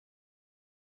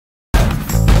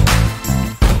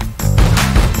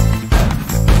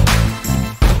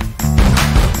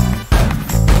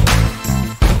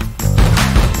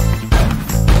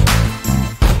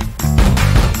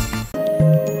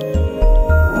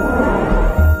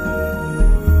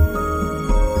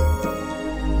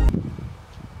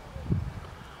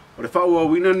o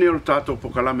wina ni o tato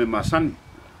pokalame masani.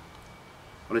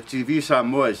 O le TV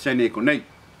Samoa e sene ko nei.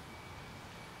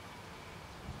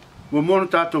 Mo mono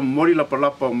tato mori la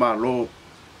palapa o malo.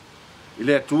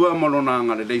 Ile atua malona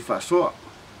nga le lei fasoa.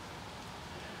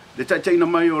 Le taitaina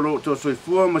mai o lo to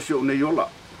soifua ma si o nei ola.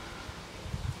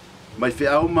 Mai fe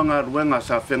au manga ruenga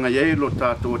sa fenga ye lo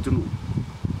tato atunu.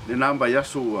 Le namba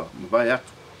yaso ma vai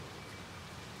atu.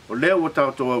 O leo o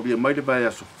tato au via mai le vai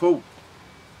aso fou.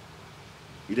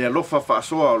 Ile alofa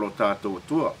fasoa o lo tato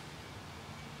atua.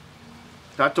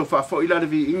 Tato fafo ila le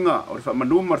vi inga o le fa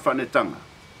manuma le fa netanga.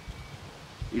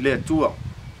 Ile atua.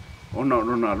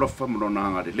 Ona alofa malona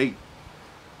nga le lei.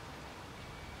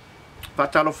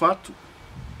 Patalo fatu.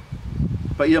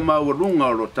 Pa ia maurunga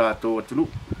o lo tato atunu.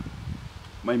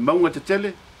 Mai maunga te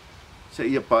tele, se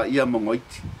ia pa ia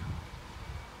mongoiti.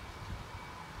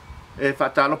 E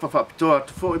fatalo pa fapitoa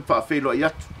tu fo i pa felo i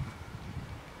atu.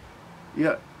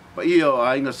 Ia, pa ia o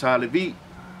ainga sa le vi.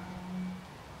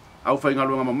 Au fai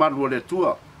ngalunga mamalu o le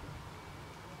tua.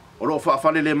 O lo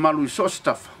faafale le malu i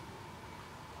sostafa.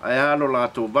 Ai alo la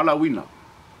to vala wina.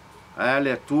 Ai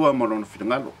le tua malona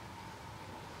finangalo.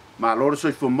 Ma lor so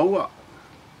i fo maua.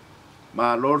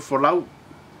 Ma lor fo lau.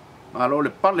 Ma lo le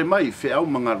pale mai fe au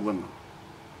manga luanga.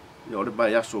 Ia o le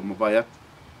vai aso ma vai atu.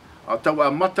 Au tau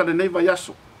a mata le nei vai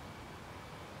aso.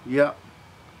 Ia,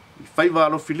 i fai wa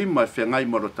alo filima e fe ngai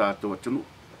maro tātou atunu.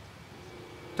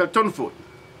 Ta tonu fo.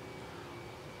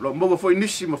 Lo moga fo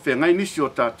inisi ma fe ngai nisi o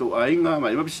tātou a inga ma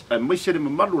i mai sere ma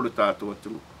malu le tātou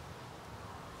atunu.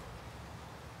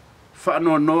 Fa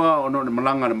anoa noa o no le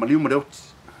malanga le maliuma le oti.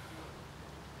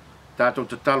 Tātou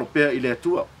te talo pea i le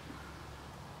atua.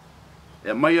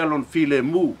 E mai alon file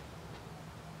mu.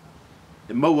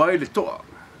 E mau ai le toa.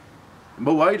 E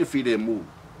mau ai le file mu.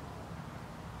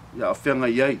 Ia a whenga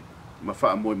iai. Ma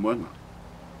wha moe moenga.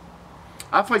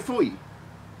 A whai foi.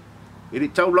 E li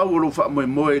tau lau alo wha moe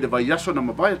moe le vai yaso na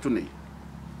mabaya tunei.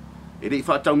 E li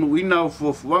wha tau nuina o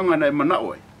fuafuanga na e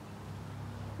manao ai.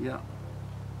 Ia.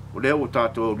 O leo o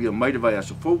tātou ria mai le vai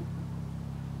yaso fau.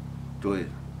 Toe.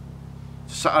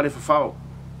 Saa le whawhao.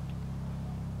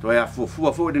 Toi a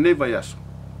fuafua fo de neva yaso.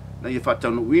 Na ia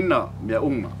fatanu wina mea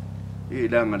unga. E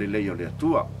langa le leo le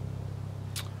atua.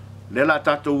 Le la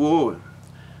tato wo.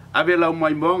 Ave lau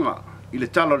mai monga. I le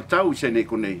talo le tau se nei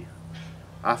konei.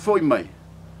 A foi mai.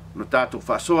 No tato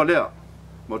fasoa lea.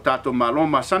 Mo tato malon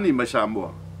masani mai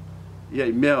Samoa. Ia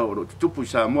i mea o tutupu i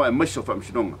Samoa e maiso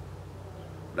whamsinonga.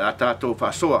 Le a tato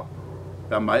fasoa.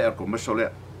 Ta mai arko maiso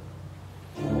lea.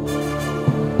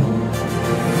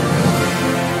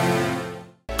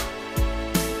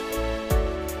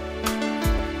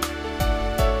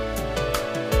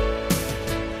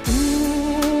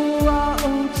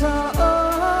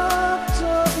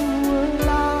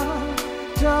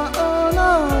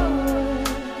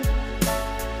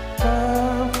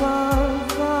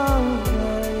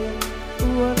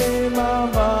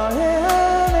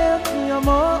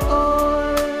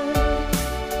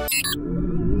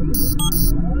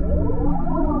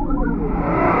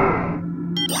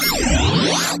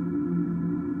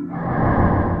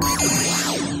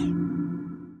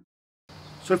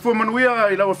 Se fu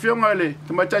manuia I lawa fionga ele,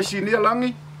 te mai tai sinia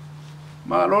langi,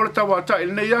 ma lore tawa ta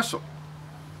il nei yaso.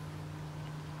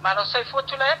 Ma lo sei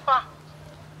fotu la epa?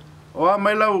 O a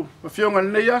mai lau, ma fionga il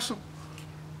nei yaso.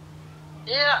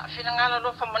 Ia, fina ngana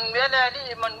lo fa manuia le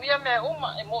ali, manuia me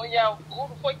uma, e mo ia,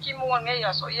 uru foi ki mua ngai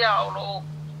yaso, ia o lo,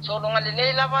 so lo ngale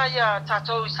nei lava ia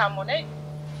tatou I Samoa.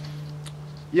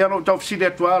 Ia no tau fsile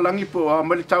atua langi po a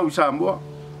mali tau I Samoa.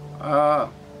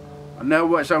 Nea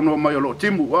wa sa no mai o lo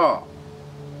timu,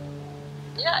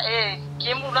 Ia,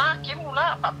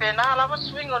 kimula, papena lava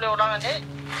swing o le oranga ne.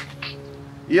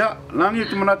 Ia, langi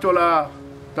tu manato la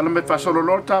talame fa solo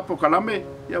lorta po kalame,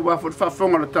 ia wa fa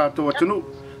fonga le tato atunu.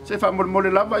 Se fa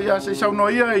mole lava ia se sa no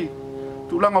ia I.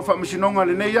 Tulanga fa misinonga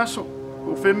le nei yaso.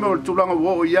 O feme o tulanga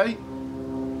wo ia I.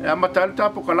 E a matal ta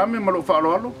po kalame malo fa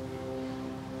alo.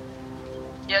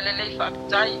 Ia le fa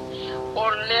tai. O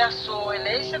le aso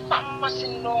ele se fa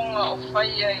masinonga o fa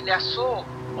ia le aso.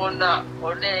 Ona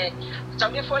o le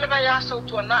tami foi le vai aso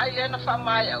tu na ile na fa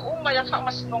mai uma ya fa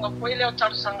masinonga foi le o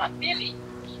taru sanga pili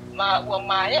ma o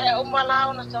mai e o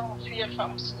malao na tamo fia fa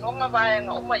masinonga vai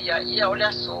nga uma ia o le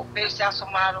aso pe se aso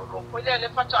malo lo foi le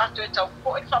fa to atu e tau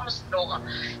ko e fa masinonga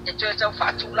e to e tau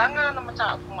fa tulanga na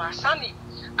mata kuma sani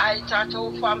ai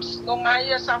tato fa masinonga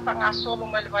ia sa fa ngaso lo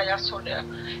mai le vai aso le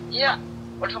ia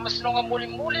o le masinonga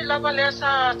muli lava le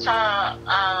sa ta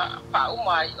pa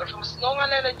umai o le masinonga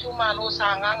le tu malo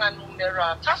sa nganga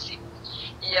numera tasi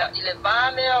ia ile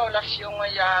vale o la fionga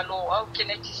ia lo au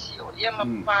kenetisi o ia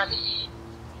mapali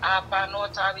a pano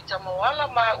tawi Samoa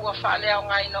ma ua whaalea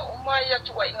ngai na uma ia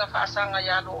tua inga whaasanga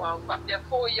ia lo au whapea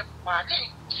po ia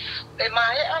pāli. E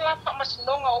mai ala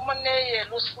whamasinonga uma nei e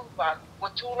los fulbalu, wa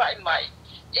tūla i mai.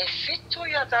 E fitu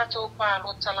ia tātou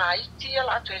pālo tala iti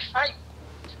ala atu e whai.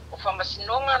 O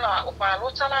whamasinonga la o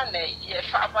pālo tala nei, ia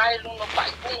e whaavai luno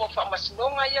paipungo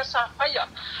whamasinonga ia sa whaia.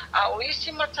 A o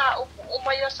isi mata upu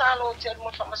uma ia sa lo te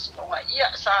aluma whamasinonga.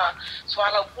 Ia sa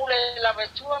swala upule lawe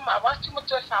tua ma watu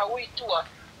matu e whaui tua.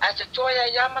 A te toia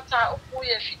ia mata upu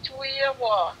ia fitu ia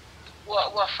wa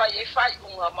whai e whai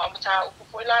unga ma mata upu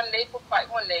poila nei po pai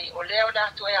mo nei o leo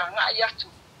dato e anga i atu.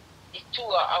 I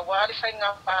tua a wari whai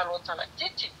ngā pālo tala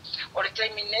titi. O le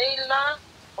teimi nei la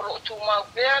o lo tu mau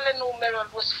pea le numero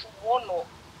luas fumono.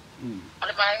 O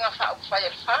le mai ngā wha whai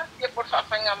e wha, ia por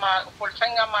whainga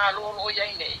ma lolo o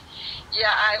iai nei.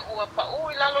 Ia ai ua pa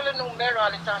ui lalo le numero a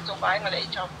le tātou vaenga le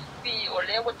HRPP o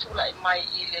le watula i mai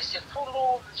i le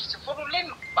sefuru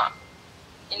limpa.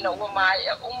 Ina ua mai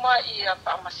e uma i a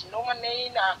whaamasinonga nei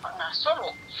na whanga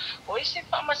solo. O isi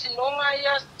whaamasinonga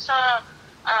ia sa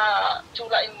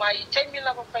tula i mai teimi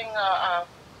lava whainga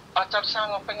a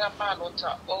tausanga whainga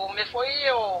pālota. O me foi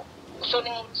o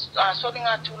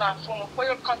solinga tula whunga foi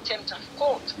o contempt of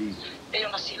court. E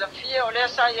ona sila fia o lea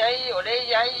sa iai, o le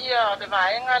iai le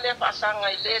vaenga le whaasanga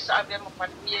i le sa avea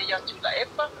mapania ia tula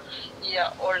epa.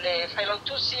 Ia o le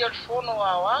whailautusi o le whono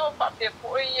a o whapea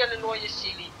poi ia le loa i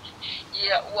sili.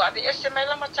 Ia ua ave ese mai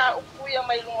la mata upu ia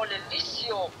mai lungo le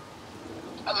lisio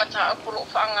a mata upu lo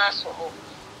whaanga solo.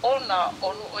 Ona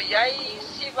onu o iai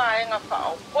si vaenga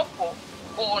whao popo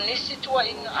o nisi tua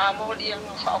in a mori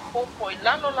anga whao popo i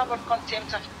lalo lava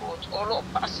contempt of court o lo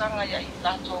paasanga iai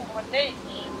lato uma nei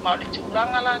ma o le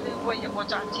tūranga la le ua ia o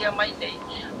tātia mai nei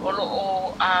o lo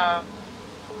o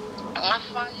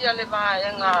ngafa ia le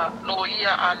vaenga lo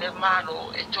ia a le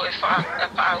malo e to e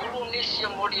whaulu nisi a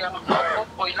mori anga whao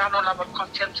popo i lalo lava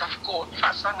contempt of court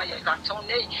paasanga iai lato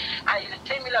nei ai le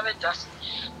teimi lawe dasi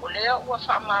o lea ua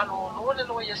whaamalo lo le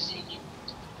lo ia sigi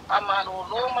amalo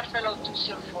lo ma fela tu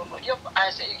se fono yo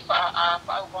ase I fa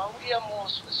wau ia mo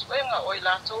suenga o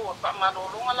ila to fa malo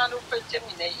lo ngala no pe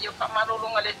termine yo fa malo lo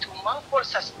ngale tu ma por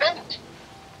suspend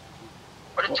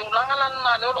por tu ngala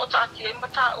na lo ta ki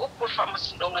mata o por fa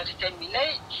masindo ngale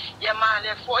termine ya ma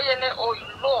le fo ye le o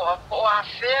lo po a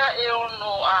fea e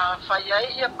ono a fa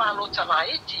ia pa lo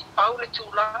talaiti pa le tu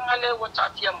ngale o ta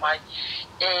ti mai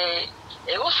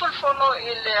e o sul fono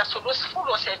il asolus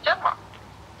fulo se tema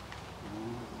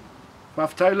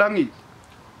Pafitailangi.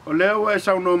 O leo e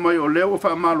sauno mai o leo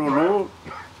whaamalolo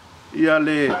ia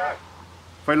le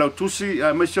whailautusi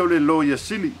a maiseo le lo ia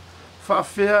sili.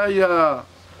 Whaafea ia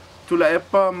tula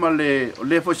epa ma le o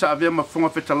le fo sa avea ma whunga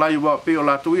whetalai wa pe o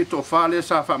latu I to whaale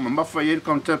sa whaamamafa I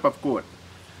contempt of court.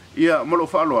 Ia molo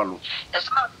whaalo alo.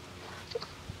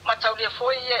 Mataulia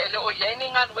foi ele o ieni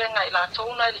ngā ruenga I la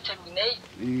tōna I le terminei.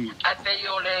 A pe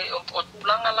o le o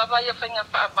tūlanga lava ia whainga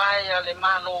whaavai le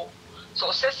malo. So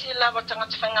sesi lava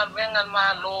tangata whainga ruenga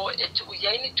malo e tu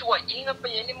ieni tua inga pa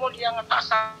ieni morianga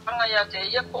pasanga ia te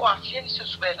ia po a fieni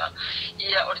susuenga.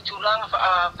 Ia o le tūlanga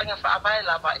whainga whaavai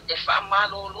lava e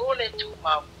whaamalo lo le tu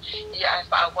mau. Ia e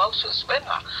whaawau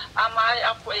susuenga. A mai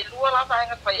a po e lua lava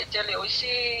inga pa e tele o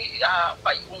isi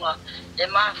pa iunga. E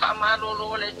mai whaamalo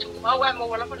lo le tu mau e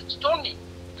maua lava le tutongi.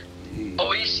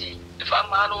 O isi e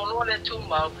whaamalo lo le tu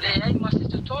mau. Le ei masi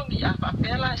tutongi a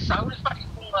whaapela e saule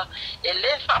whaiunga. E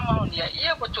le whaamaonia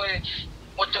ia mo toe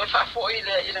whaafoi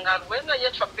le ngā ruenga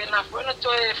ia te whapena fuena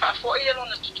toe whaafoi e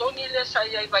lona tutongi le sa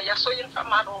ia I vai aso ia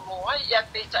whaamaro loa ia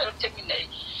peta o terminei.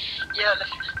 Ia le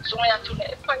sunga ia tune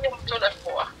e pa ia mo toe le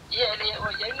foa. Ia ele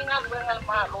o ia ngā ruenga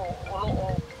malo o lo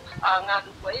o ngā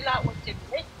ruenga o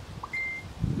terminei.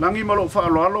 Langi malo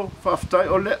whaaloalo, whaafitai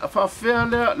o le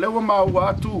whaafea le ua maua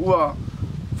atu ua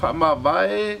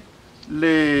whaamavae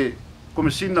le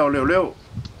komisina o leo leo.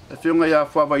 E whiunga ia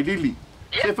whaavailili.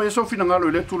 Se whai so fina ngalo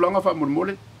I le tūlanga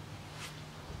whaamurumole?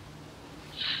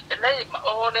 Nei,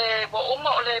 o le uma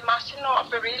o le masino a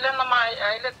perila na mai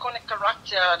a ele kone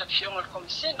karakter le whiunga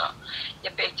komisina.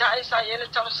 Ia peitai sa ele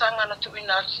tausanga na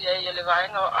tuina si ele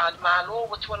vaenga a malo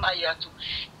watuana I atu.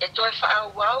 E toi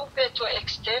whaauau pe toi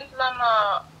extend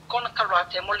lana kona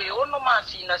karate mo le ono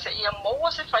masina se ia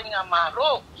moa se whainga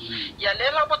malo. Ia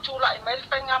lela watula I mai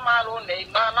whainga malo nei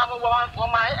ma nama wa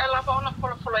mai e lava ona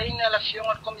polopolaina la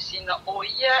whiunga komisina o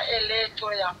ia ele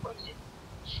toi apoli.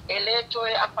 Ele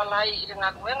toe apalai I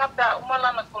ngā nuenga pia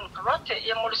umalana kona karate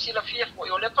ia mo le sila fia fo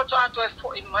I o le koto ato e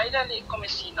fo I maila li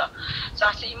komisina.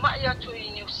 Sa si I mai atu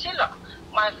I New Zealand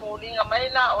mai fōlinga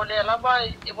maila o le lava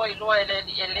I wai loa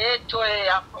ele toe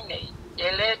apoli nei.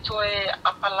 ele toe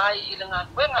apalai i le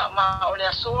galuega ma o le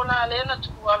aso la lena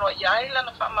tupualoai ai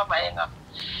lana faamavaega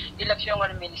i le afioga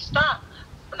le minista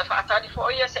ona faatali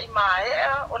foʻi ia seʻi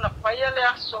maeʻa ona paia le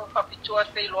aso faapitua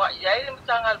peiloaʻi ai le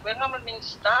matagaluega ma le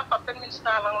minista faapea le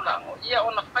minista lagolago ia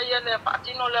ona paia le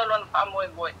faatino le aloana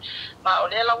faamoemoe ma o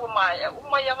lea laua maeʻa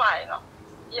uma ia vaega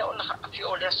ia ona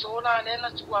afio o le aso la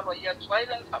lena tupualoai atu ai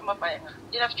lana faamavaega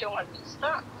i le afioga le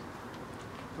minista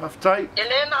aftai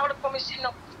ele na o le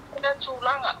komisino le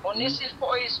tulaga o nisi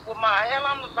foʻi ua maeʻa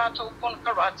lana latou kona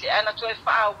karati ana toe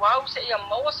faauau seʻia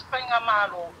maua se paiga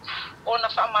malo ona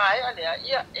faamaeʻa lea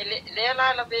ia lea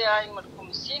la lavea ai ma le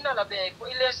komisina lavea ai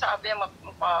foʻi lea saavea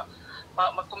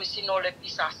ma komisino o le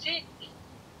pisasi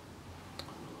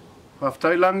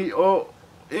aftai langi o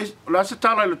la se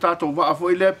tala le tatou vaa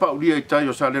foʻi lea paulia i tai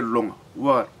o sa le lologa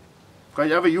ua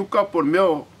kai ave iuka po le mea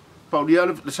o paulia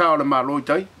le sa o le malo i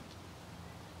tai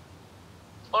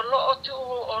o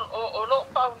lo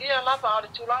paulia lava o le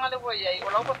tulaga le ua iai o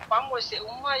laupa pamu e se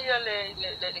uma ia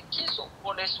le kiso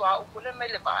o le soaupu le mai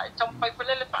le vae tamapai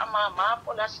pele le faamāmā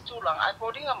po le ase tulaga ae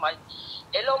poliga mai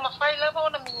e loo mafai lava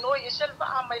ona minoi ese le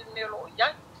vaa mai le mea loo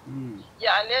iai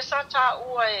ia lē sa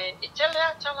taʻua e tele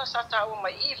a tala sa taʻua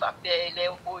mai i faapea e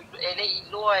le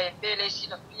iloa e pe le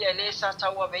silafia e lē sa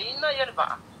taʻua veina ia le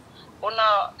vaa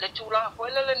ona le tulaga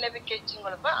foi le navigating o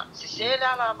le vaa sesē le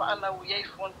ala vaanau iai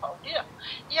fona paulia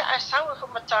ia ae sau e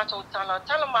faamatatou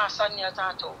tala masani a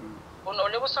tatou ona o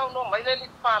le ua saunoa mai le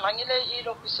lipapalagi le i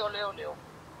lo pisi o leoleo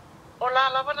o la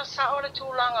lava na saʻo le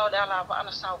tulaga o le ala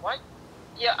vaana sau ai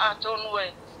ia atonu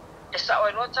e saʻo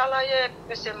e loa tala ia e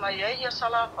pese mai ai ia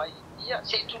salafai ia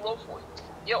seʻi tulou foi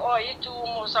ia o aitu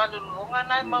mo sa lululuga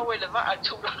nae mau e le vaa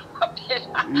tulaga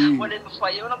faapena o le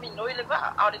mafai ona minoi le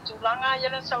vaa a o le tulaga ia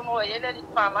le saunoa ai le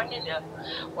lipapalagi lea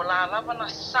o la lava na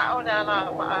saʻo le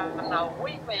ala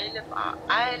vaanaui mai ai le vaa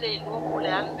ae le ilua po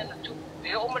le ale mena tupu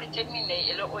e o ma le taimi nei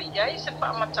e le o iai se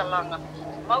faamatalaga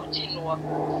mautinua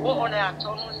o le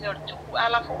atonu le mea o le tupu a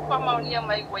la foʻu faamaonia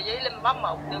mai ua iai le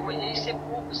mama le ua iai se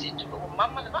pupu se tuluu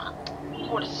mama le vaa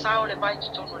po le sao le vai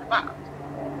totonu le vaa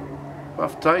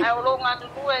aftai ai o lo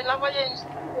galulua e lava ia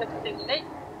le taimi nei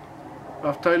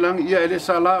aftai langi ia ele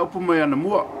sa la upu mai ana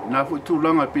mua na fu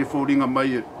tulaga pe foliga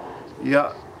mai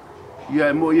ia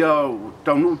e mo ia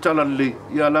taunu tala le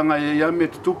ia langa ia me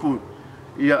tupu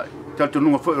ia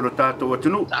tatunuga foi o tatou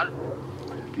atunu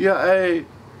ia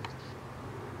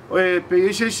oe pe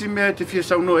isi mea te fia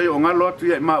saunoa e o ngalo atu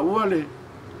ia maua le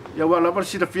ia wa lava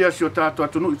si da fia si o tatou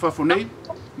atunu i fafonei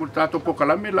mo tatou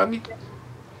pokalame langi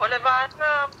o le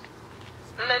vaana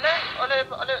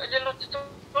le lo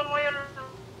tonu ia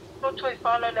lo toi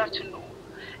fala le atunu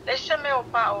le se me o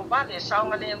pa o vale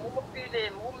saunga le mumo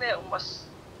pile mume o mas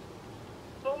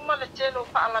luma le telo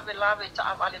pa ala velave ta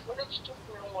avale vole tutu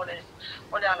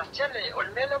o le ala tele o le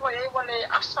mele wa e wale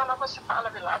asala va se pa ala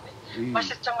velave ma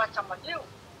se tanga tamaliu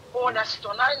o le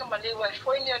astonai no maliu e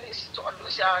foi ni ali sto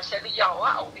se li ya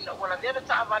wa o ina wala vele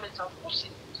ta avale ta fusi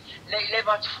le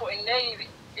va foi nei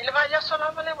ile va ya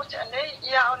sola vale o te nei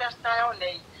ia o le asta o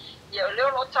nei ia o leo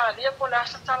lo talia po le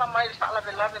asa tala mai le fa ala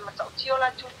velave ma ta tio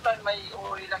la tu mai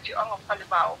o ila ki anga pale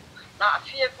bao na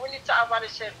afie puni ta avale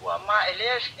se bua ma ele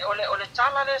o le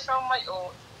tala le sa mai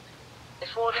o e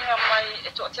fōringa mai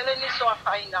e to tele ni so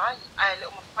afaina ai le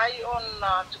o mai on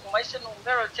tu mai se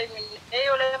numero te mi e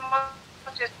o le ma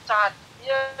te ta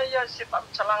ia se pa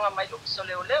talanga mai lo so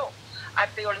leo ai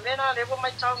pe o le mena le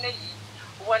mai tau nei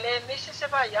o le mese se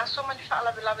vai aso mani fa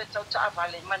ala velave tau ta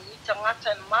avale mani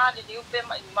tangata ma le upe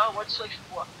mai ma o so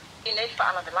ifua i nei fa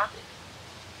ala velave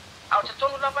au te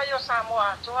tonu lava yo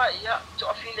Samoa toa ia to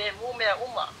afile mu mea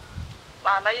uma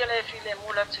ma na ia le file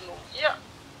mu la tunu ia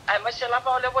ai mai se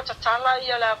lava o le wata tala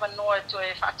ia la vanoa to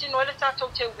e fati no le tatou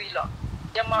te wila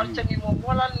ia ma te mi mo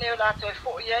mola ne la to e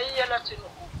fo ia la tunu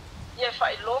ia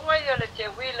fa ilonga ia le te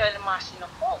wila le masina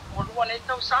fo mo lu ne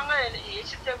tau sanga e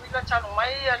se te wila tanu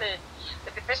mai ia le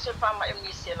pepese fa ma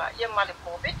emisela ia ma le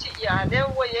poveti ia le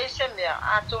o ia se mea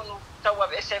atonu tau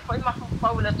ave se foi ma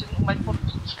fa la tunu mai po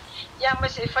ia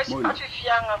mas e faz parte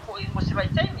fianga ko i mo se vai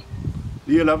taimi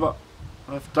ia lava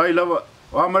aftai lava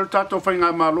o amal tatou fai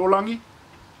nga malolangi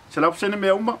se la psene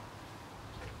me uma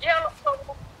ia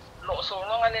lo so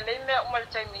longa le me uma le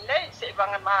taimi nei se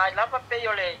vanga mai lava pe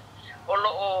yo le o lo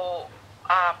o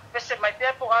a pese mai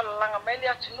pe po ala langa mai le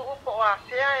atunu po a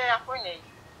fea e a ko nei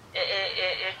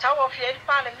e tau o fiel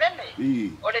pa le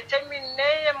meme o le taimi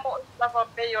nei e mo lava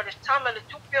pe yo le tala le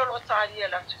tupi o lo taria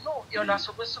la atunu yo la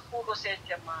so pulo se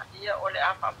te ma ia o le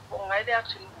apa po ngai le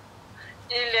atunu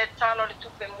ile talo le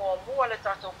tupe mo le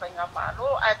tatou penga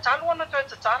malo a talo ona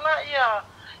to tala ia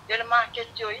Ele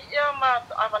market yo ia ma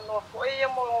avano fo ia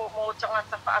mo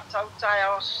tangata fa atau tai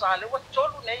o sa le wa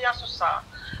tolu nei aso sa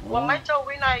wa mai tau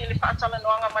wina ile fa atala no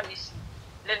anga manisi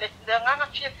le nganga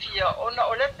fia ona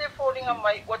o le te folinga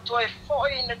mai wa toe fo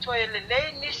ina toe le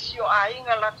nei nisio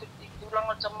ainga la tu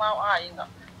tulanga tamau ainga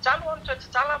talu on te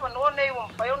tala va no nei wa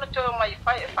fa ona toe mai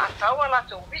fa atau la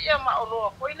tu ia ma o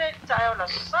lo fo ina tai o la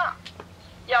sa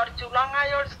ia o tulanga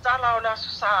yo tala o la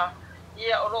sa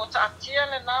ia o lo tatia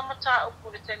le nama ta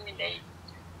upu le terminei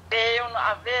be ona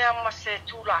avea ma se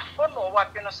tula fono wa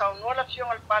pena sa no la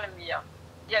fiona le palemia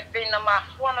ia pena ma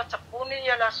fuana tapuni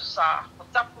ia la susa o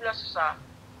tapu la susa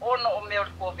ono o me o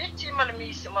covid ma le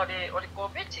misi ma le o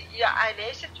covid ia ai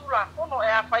le se tula fono e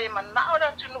a fai mana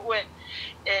ora tunu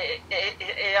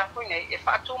e a fune e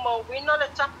fatu mo wino le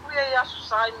tapu ia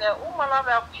susa me uma la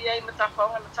va fia i mata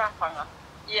fanga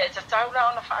ia te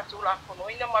taula ona faatula kono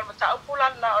ina mal mata upula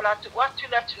na ola tu watu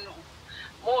la tunu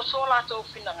mo so la to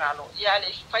finangalo ia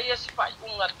le faia se fa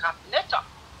unga kabineta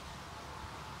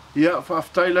ia fa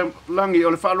aftaila langi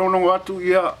o le fa lono atu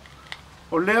ia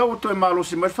o leo to e malo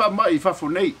si mai fa mai fa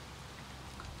funei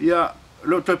ia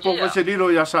lo to po se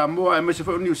dilo ia Samoa e me se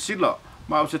fa New Zealand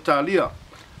ma o se talia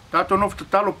tato no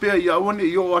talo pe ia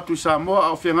oni yo atu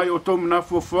Samoa o fenga o to na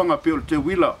fuanga pe o te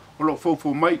wila o lo fo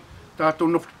mai tato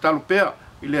no talo pe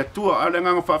ile atua ale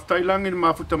nganga faftailangi ni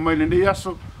mafuta mai le nei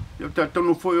aso yo ta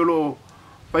tonu foi lo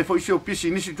pai foi sio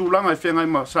pisi nisi tulanga e fenga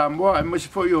ma Samoa e masi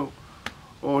foi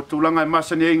o tulanga e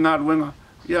masani e ngā ruenga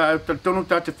ia ta tonu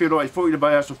ta te whiro ai foi le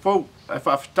bai aso fou e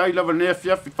faftaila va nea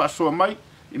fiafi fasoa mai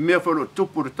i mea foi lo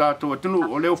tupu re tātou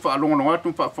atunu o leo fa alongono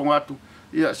atu fa fonga atu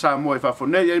ia Samoa e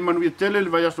fafonei e manu i tele le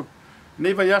vai aso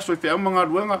nei vai aso i fea ngā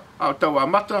ruenga au tau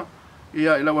amata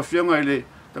ia i lawa fianga i le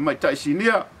tamai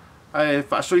taisinia ai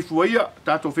fa soifua ia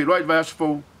tato fe right vai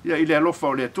asfo ia ile alofa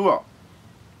o le tua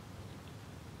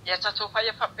ia tato fa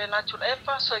ia fa pena tu le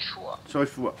fa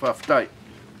soifua fa ftai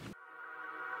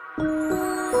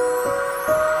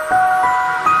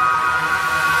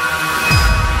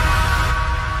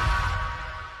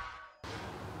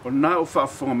ona o fa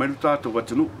fonga mai tato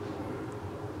watunu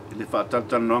ile fa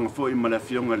tanta no fo i mala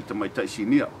fionga le tamai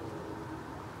taisinia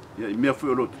ia i mea fo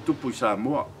lo tupu i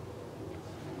Samoa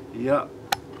ia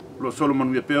lo Solomon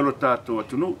we pelo tato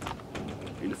atunu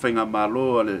ile fainga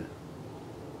malo ale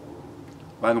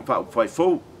banga fa fai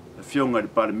fo a fionga de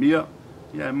palemia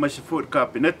ia mai se fo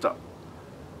kabineta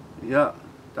ia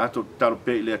tato talo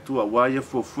pe ile tua waia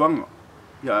fo fuanga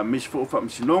ia mis fo fa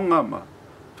msinonga ma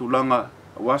tulanga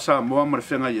wasa mo ma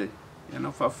fenga ia ia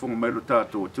na fa fonga mai lo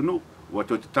tato atunu wa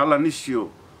to tala nisio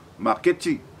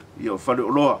marketi ia fa le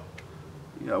loa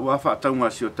ia wa fa tanga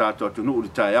sio tato atunu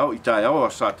itaiao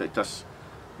asata itas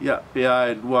ia pea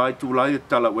e lua i tūlai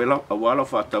tala wela a wala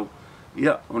whātau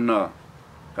ia ona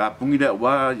ka pungi lea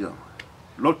wā ia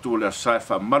lotu lea sae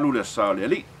wha malu lea sae lea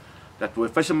li tatu e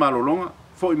whaisa malolonga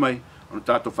fōi mai ona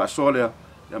tātou whasoa lea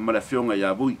lea male whionga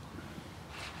ia VUI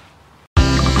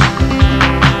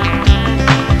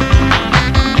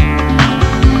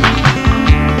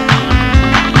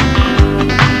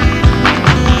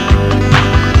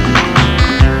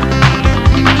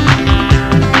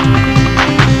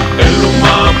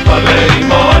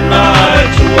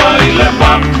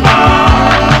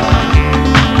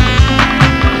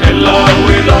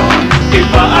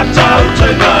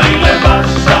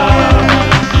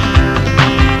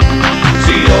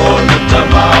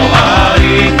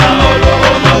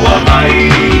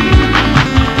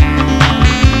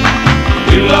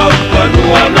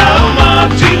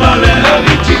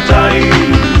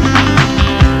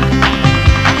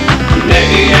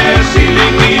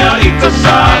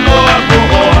Samoa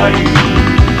boy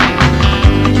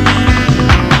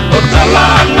o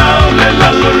talana o le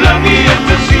lalulangi e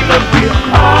te silapia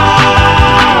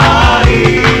ai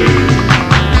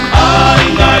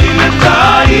ngai le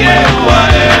tai e ua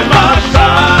e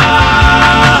masali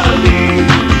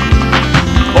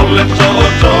o le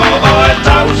toto o e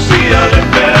tausia le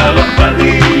pelo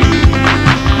pali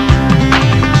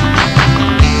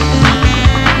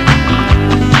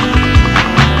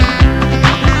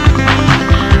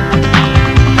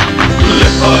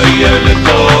le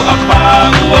to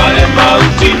apagua e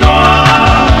mautinoa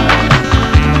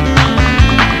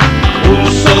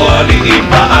uso ali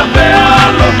ipa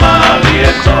avea lo mali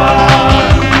e toa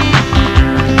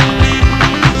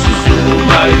susu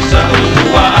mai sa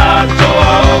ua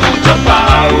atoa o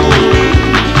utapau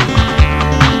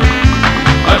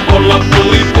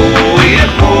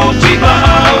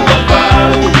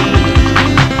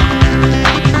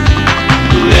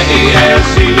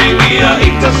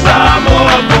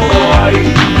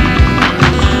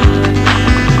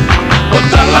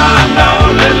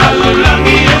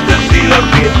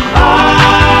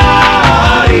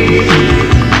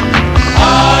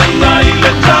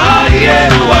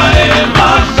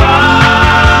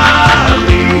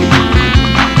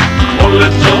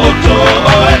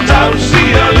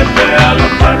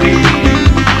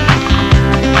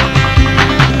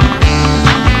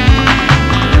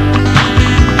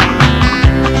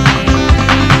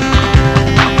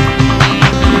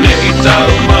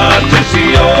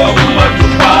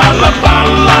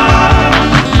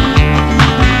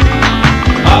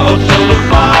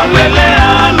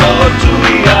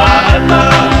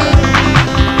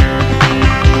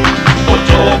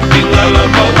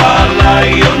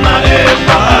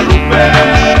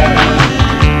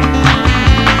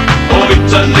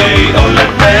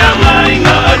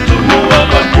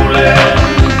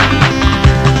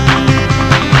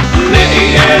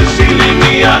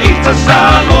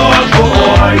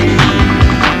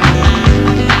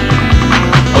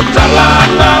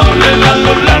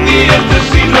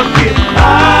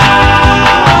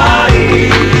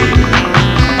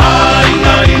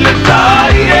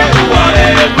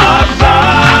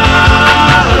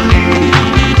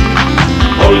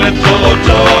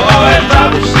toto e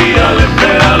tausia le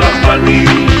pea la pani.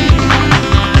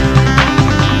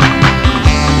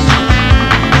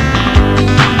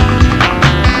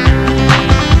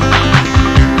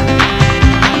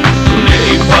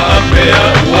 Nei whaapea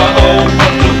ua o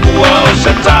patukua o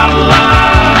se tala.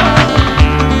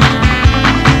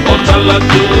 O tala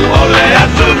tu o le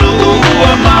atunu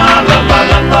ua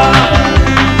malama.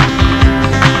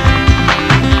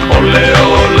 O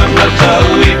leo langa tau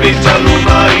i bitalu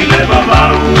mai le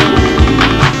mamau.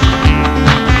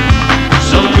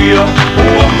 Sauia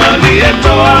ua mali e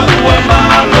toa ua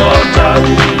malo tau.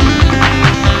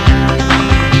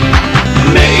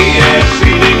 Nei e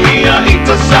whiringia i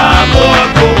ta Samoa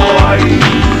ko ai.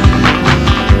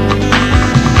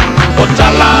 O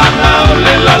talanga o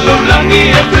le lalolangi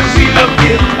e te sila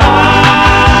pia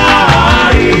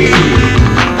ai.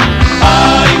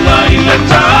 Ai ngai le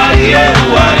tai e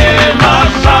ua e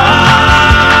masani.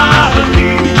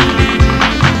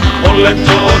 O le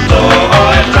toto o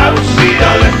e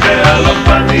tausia le pea la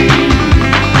pani.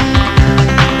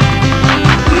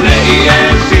 Nei e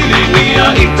silingia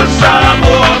i ta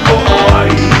Samoa ko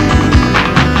ai.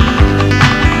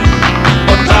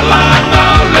 O talanga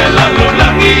o le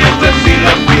lalolangi e te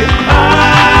sila pia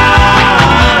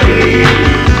ai.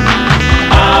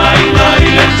 Ai ngai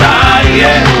le tai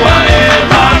e ua e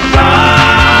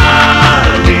masani.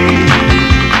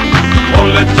 O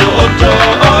le toto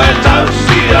o e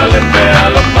tausia le pea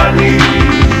la pani.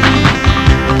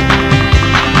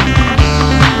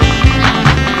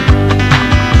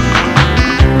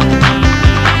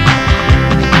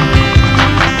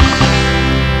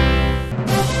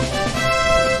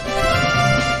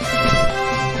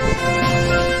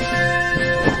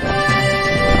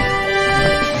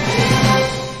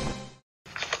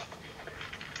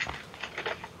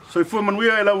 Soi fua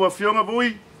manuia e lau a fionga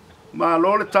VUI, ma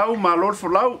lo le tau, ma lo le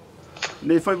folau,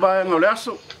 nei fai vaenga o le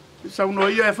aso. Sau no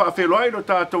ia e whaafelo ai lo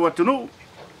tātou atunu.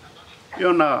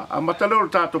 Iona, a mataleo lo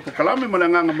tātou pokalame, ma le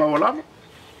nganga mawalama.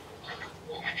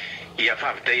 Ia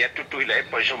whawhitei atu tui le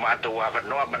epo iso mātou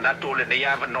awanoa, manatu le nei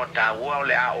awanoa tāua o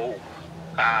le AO.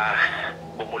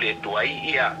 Momoli e tuai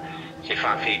ia se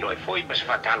whawhelo e foi, ma se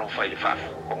whatalo whai le whafu,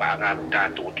 o ngā ngāru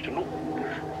tātou atunu.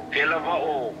 Pela wa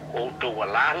o tō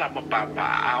walala ma papa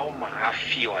ao ma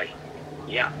hawhio ai.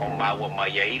 Ia, o maua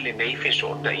mai ai le nei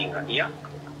wheso ta inga ia.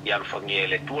 Ia alwhangi e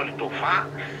le tua le tō wha.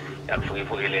 Ia alwhangi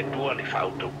fo e le tua le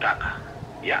whau tau tanga.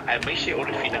 Ia, ai meise o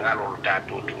le whina ngalo lo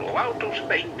tātou tunu. Wau tau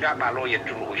sa inga malo ia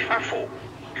tunu ui whafo.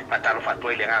 Ma taro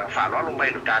whatua i le nganga whalo alo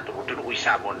mai lo tātou tunu ui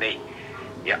Samoa nei.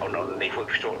 Ia, o nei fo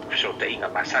wheso ta inga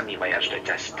masani mai aso te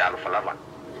tasi talo whalawa.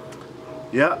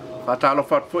 Ia, whatalo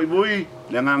whatfoi VUI,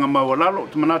 le nganga mawalalo,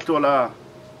 te manatu ala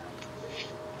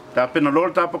tā pena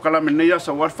lora tā pokalame nei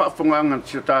asa war whaafonganga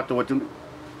si tātou atunu.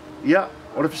 Ia,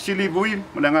 o le fisili VUI,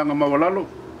 ma le nganga mawalalo.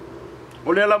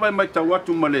 O le alawa mai tau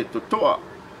atu ma le totoa.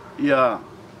 Ia,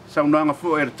 saunanga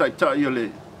fo e tai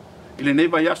i le nei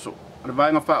vai aso. Le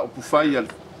vaenga wha upu whai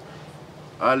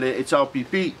ale e tau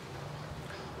pipi.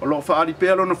 O lo whaari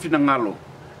pēlo no whina ngalo.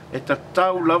 E ta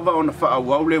tau lava o na wha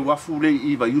awau le wafu le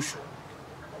i vai usu.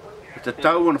 E ta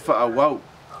tau o na wha awau.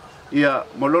 Ia,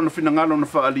 molo na whina ngalo na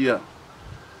wha alia.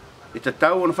 E ta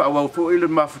tau o na wha awau fo ile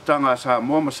mafutanga a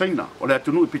Samoa masaina. O le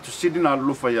atunu i pitu sidi na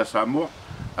lufa i a Samoa.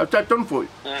 Au tai tonu foi.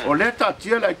 O le ta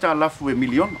tia la i ta lafu e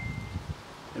miliona.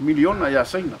 E miliona i a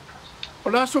saina. O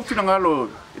le aso whina ngalo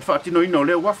e whaatino ina o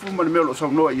le wafu ma le meo lo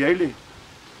saunoa i eile.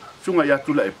 Sunga i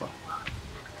atula epa.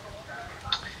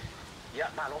 Ia,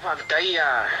 malo whawhitai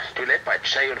tu lepa e tu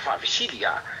sai o le whawhisiri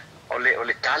o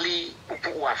le tali upu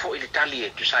ua fo i le tali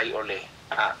e tu sai o le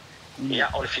ia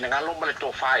o le finangalo ma le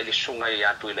tō wha i le sunga i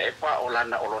atu i le epa o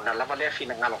lana o lona lava lea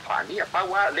finangalo whania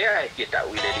paua lea e kia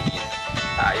tau i le ringi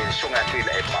i le sunga atu i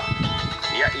le epa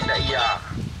ia ina ia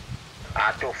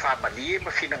a tō wha malie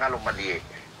ma finangalo malie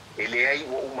e lea i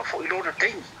ua uma fo i lona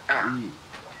teimi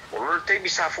o lona teimi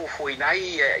sa fofo i nai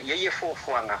ia ia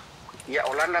fofoanga ia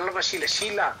o lana lava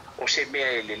sila o se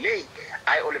mea e le lei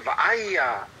ai o le vaai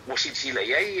mo sila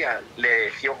ia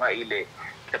le fionga i le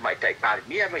te mai tai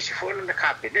parimia mai se fola na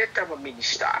kabineta ma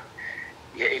minista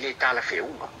ia ele tala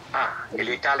feunga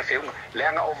ele tala feunga le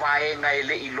anga o vaenga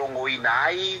ele i longo i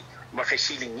nai ma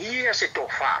fesilingia se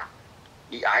tofa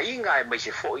i ainga mai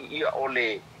se foi ia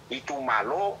ole i tu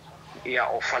malo ia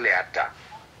o faleata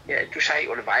ia tu sai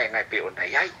o le vaenga pe o na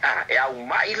ia e au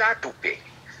mai la tupe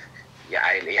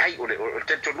ia ele ai o le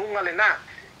te tonunga le na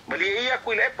mali ia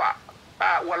kuilepa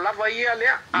ua lava ia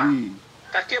lea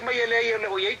tatia mai ele ia le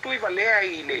o ia tui valea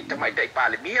i le tamai dai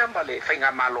pale mia ma le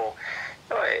whainga malo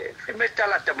e me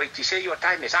tala tamai tise i o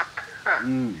taime sak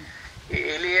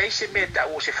ele ai se me ta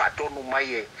o se whatonu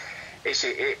mai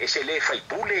ese le fai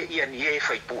pule ia ni e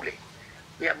fai pule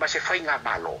ia ma se fai ngā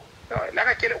malo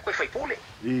langa kere o koe fai pule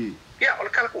ia o le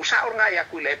kala ku sa o ngā ia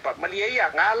ku le pa mali ia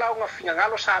ngā lao ngā finga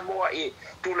ngalo Samoa e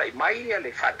tula i mai ia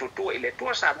le whatutua i le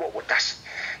tua Samoa o tasi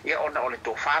ia ona o le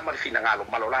tō whama le finga ngalo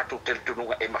malo latu te le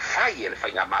tununga e mawhai e le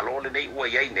fai ngā malo le nei ua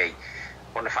iai nei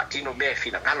ona fatino me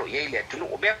fina ngalo ye le tunu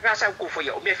o me nga sa ku fo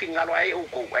ya o me fina ngalo ai o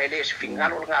ko ai le fina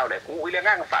ngalo nga le ku ile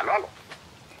nga fa lo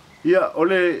ia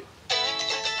ole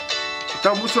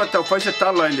ta muso ta fa se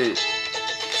tala ile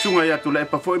sunga ya tu le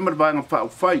pa fo mer ba nga fa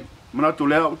fai mana tu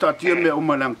le o ta tia me o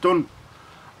malang ton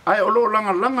ai o lo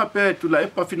langa pe tu le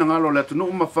pa fina ngalo le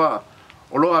tunu ma fa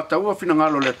o lo ata u fina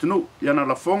ngalo le tunu ya na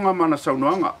la fonga mana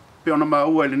saunoanga pe ona ma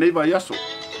u ile nei va yaso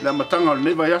la matanga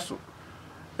nei va yaso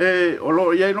e o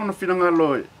lo ia no fina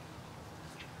ngalo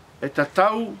e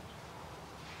tatau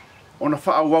ona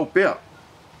fa au pea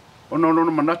ona no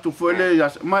manatu fuele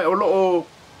ya mai o lo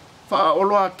fa o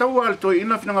lo atau al to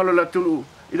ina fina ngalo la tu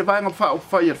ile vai nga fa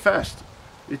fire fast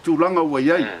e tu langa wa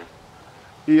ia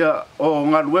ia o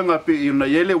ngaluenga pe ina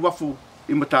yele wafu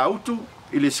I mata autu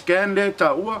ile scan le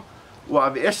ta ua wa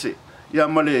AVS ia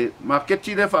male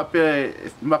marketi le fa pe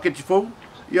marketi fo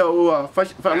ia o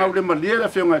fa nga le malia la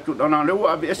fe nga tu na le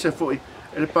AVS fo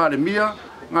ele pale mia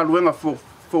nga luenga fo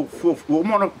o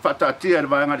mo fa ta tia le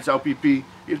va nga sa pipi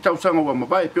il tau sanga wa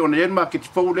mai pe ona yen marketi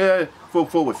fo le fo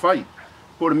fai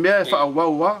por mia fa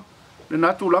wa le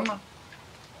natu langa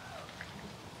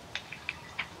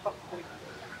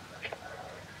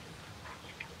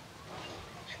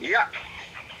ia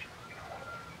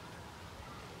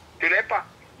Tulepa.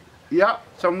 Ia,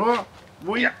 Samoa,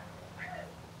 VUI.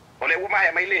 Ole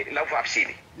uma mai le lau fa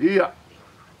afsili. Ia.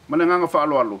 Mananga fa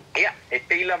alo. Ia, e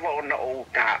te lava ona o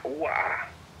ta ua.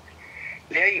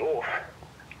 Le ai o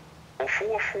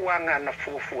fuanga na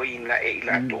fuafuina e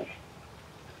ilato.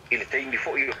 Ile te ni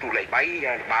fo i tu le mai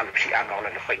ya malo si anga ona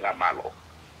na fainga malo.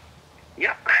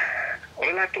 Ia.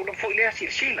 Ole la tu no fo ile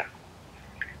sila.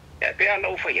 E pe ala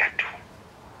o faiatu.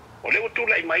 O leo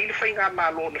tula I mai le whainga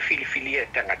malo na filifili e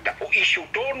tangata. O isu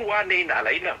tonu ane ina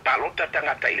ala ina palota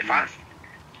tangata I le wha.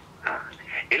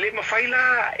 E le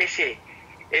mawhaila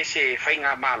ese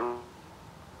whainga malo.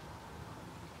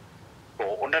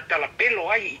 O na tala pelo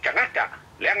ai I tangata.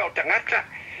 Leanga o tangata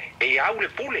e au le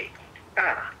pule.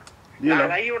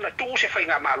 Ala I o na tu se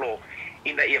whainga malo.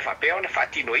 Ina ia whapea o na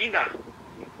whatino ina.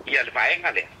 Ia le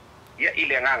vaenga le. Ia I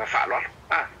le nganga whaloa.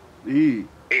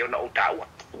 E o na o taua.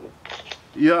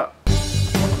 Ia.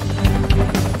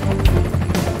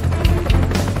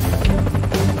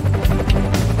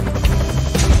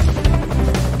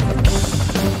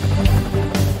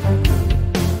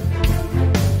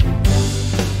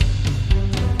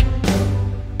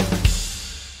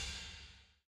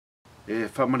 E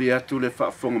family atu le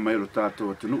whaafonga mai lo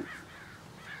tātou atunu.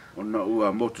 Ona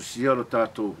ua motusia lo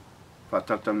tātou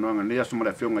whaatatanuanga nea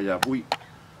sumara whionga ia VUI.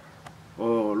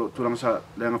 O lo turanga sa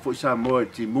leanga fo isa mo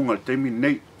ti munga le temi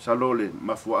nei sa lo le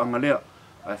mafuanga lea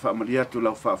ai fa malia tu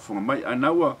la fa fonga mai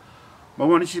anawa ma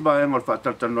wani si ba ngol fa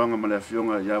tatananga ma le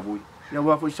fionga ya VUI ya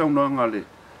wa fo isa no le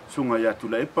sunga ya tu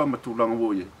la epa ma tu langa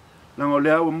wo ye langa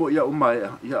le awa mo ya o mai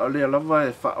ya le lava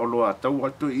e fa o lo atau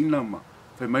atu ina ma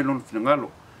fe mai lon finangalo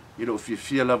I lo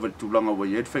fia lava tu langa wo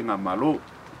ye fe nga malo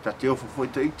ta te ofo fo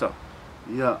ita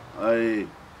ya ai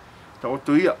ta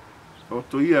oto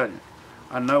ia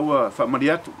anaua fa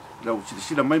mariatu la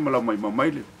sila mai mala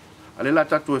mai le ale la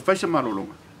tatu e faisa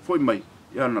malolonga foi mai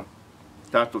ia na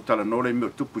tatu tala no le me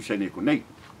tupu sene ko nei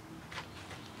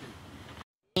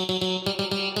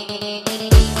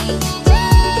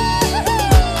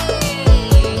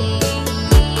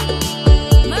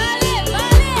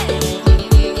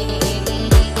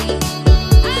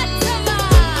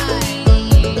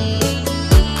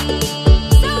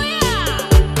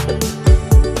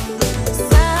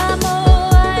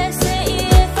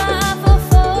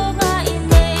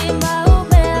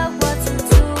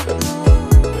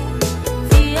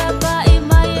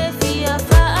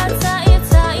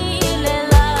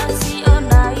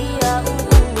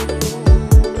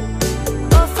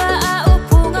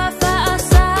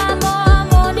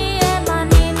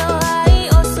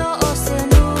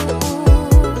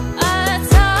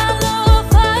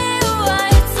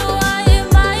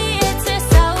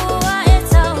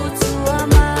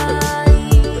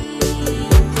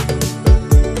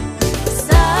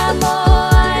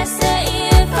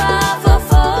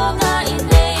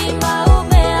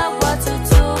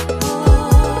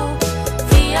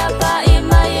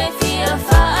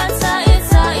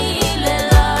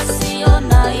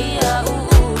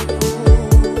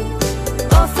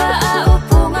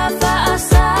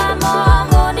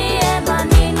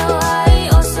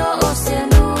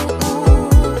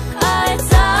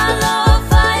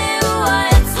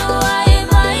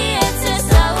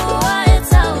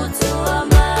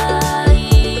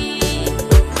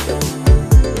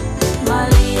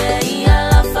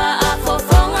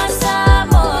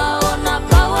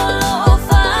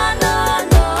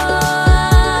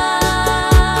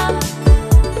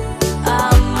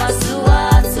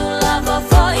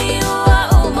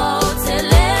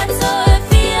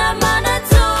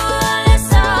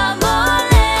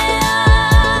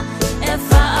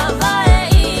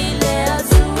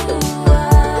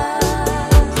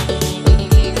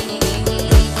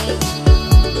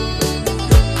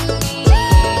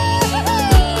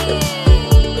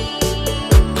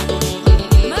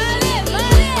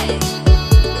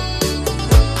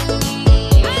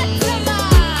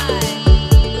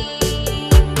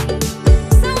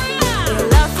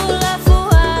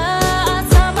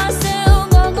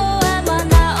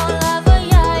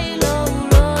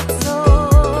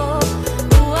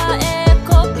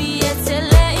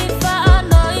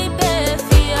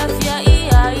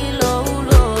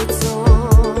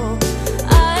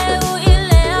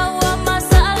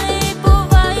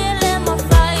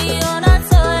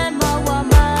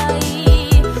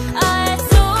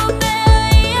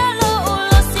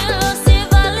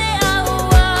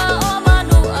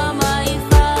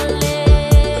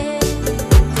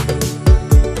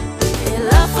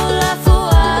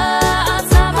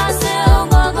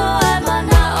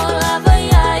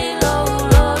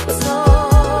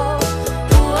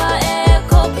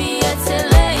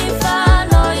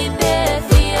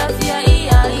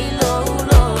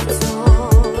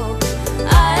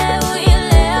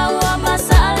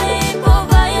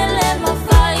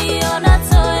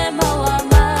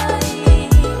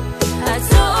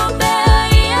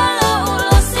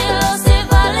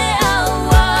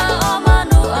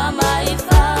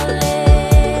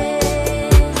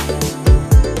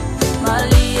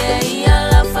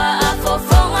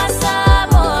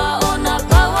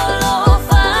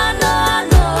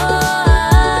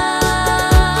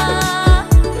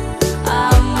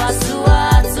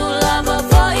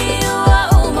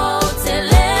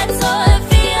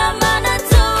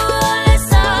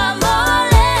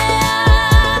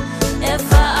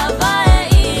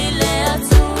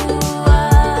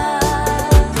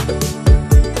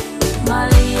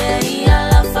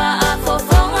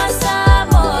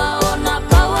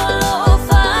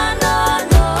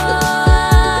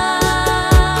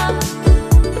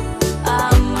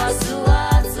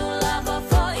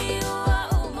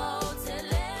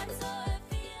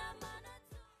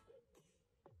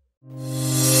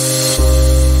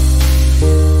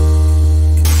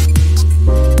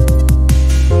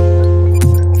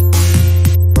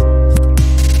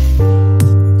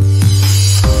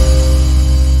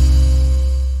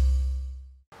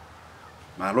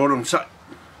sa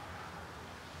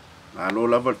alo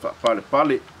lava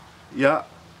pale ia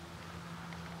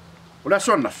o la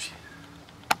so nafi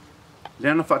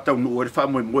lena fa tau no fa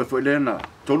mo foi lena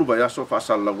tolu vai aso fa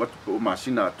sala wat o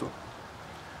masina to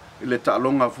ile ta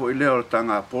longa foi le o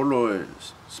tanga Apollo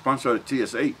sponsor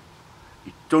TSA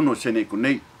I tono sene ko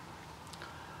nei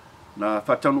na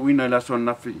fa tau ina la so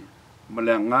nafi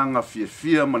malenganga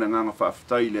fia malenganga fa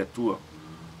aftai le tua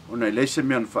ona le se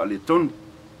men fa le ton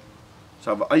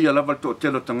sa va ai lava to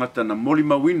telo tangata na moli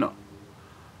mawina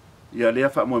ia le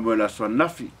fa mo la so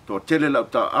nafi to tele la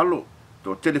ta alo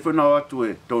to telefona atu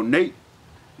e to nei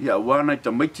ia wana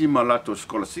ta maiti malato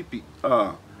scholarship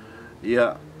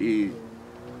ia I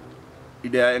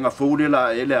idea nga fole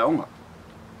la ele aonga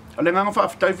ale nga fa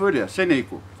aftai fole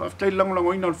seneko fa aftai lang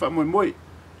ina fa mo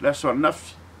la so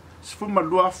nafi se ma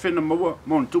lua fena mo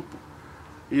mon tupu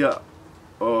ia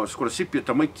o scholarship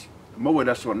ta maiti mo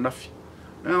la so nafi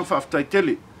nga fa aftai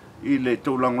tele I le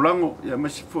to lango ia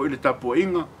mas fo ile tapo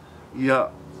inga ia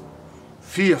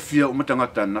fia o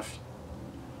matangata nafi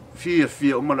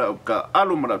fia o mala ka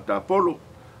alo mala ta polo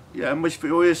ia mas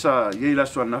fo esa ia la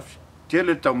so nafi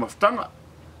tele ta maftanga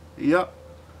ia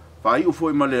vai u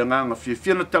foi male nga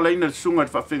fia na talaina sunga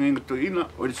fa fenga to ina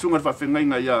o le sunga fa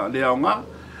fenga ia le aonga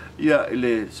ia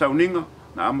ile sauninga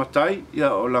na amatai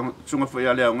ia o la sunga foi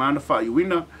ia le aonga na fa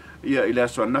iwina ia ile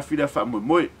so nafi la fa mo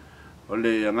o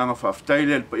le nga fa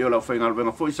ftaile pe yo la fenga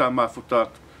venga foi sa ma futat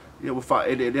ia wo fa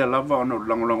ele lava no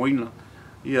langoina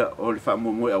ia o le fa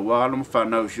mo a wala mo fa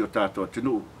na o tato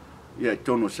tunu ia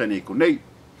tono sene ko nei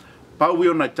pau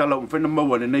yo na tala o fena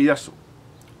mo le nei aso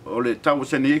o le tau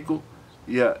sene ko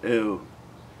ia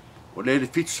o le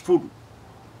fitsfulu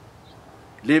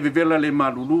le vela le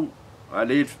malulu a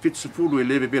le fitsfulu e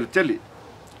le vela tele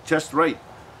just right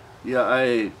ia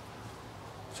ai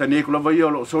sene ko lava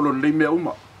yo solo le me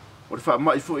uma o le fa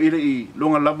mai fo ile I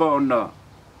longa lava ona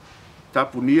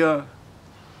tapunia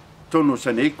tono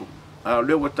sene ko a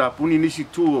le wa tapuni nisi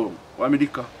tu o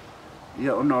Amerika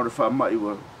ia ona o le fa mai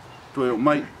wa to o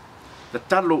mai ta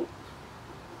talo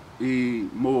I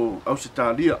mo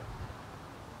Australia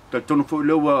ta tono fo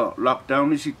le wa lockdown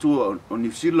nisi tu o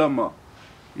New Zealand ma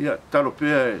ia talo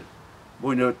pe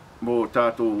mo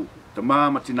tato ta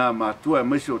mama tina ma tu e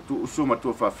mai so tu so ma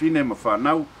tu fa fine ma fa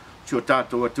nau tio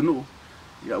tato atunu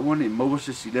ia woni mo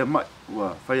se sile mai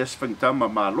wa fa ya sfantama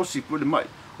ma losi pu le mai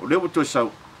o le to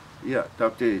sau ia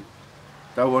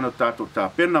ta ona tato ta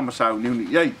pena ma sa ni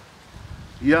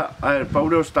ia ai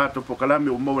paulo stato po kalame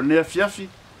o mo ne fiafi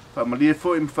fa malie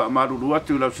fo im fa maru lu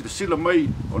atu la sila mai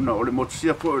ona o le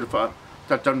motsia fo le fa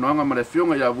ta nanga ma le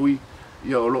fionga ya VUI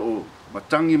ia o lo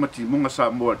matangi mati munga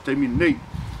sa mo temi nei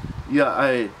ia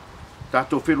ai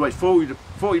tato felo ai fo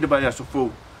I le ba so fo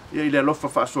ia ile lofa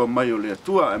fa so mai o le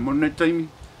tua e mo nei taimi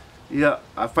ia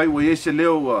a fai wo ese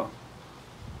leo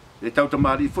e tau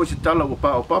tamari fo se tala o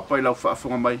papa I la fa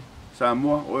fonga mai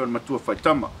Samoa o ma tua fai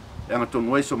tama e nga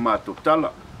tonu eso ma to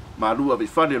tala ma lua vi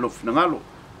fale lo finangalo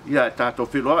ia tato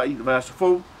felo ai va so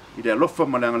fo I le lofa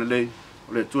malanga le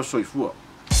o le tua soifua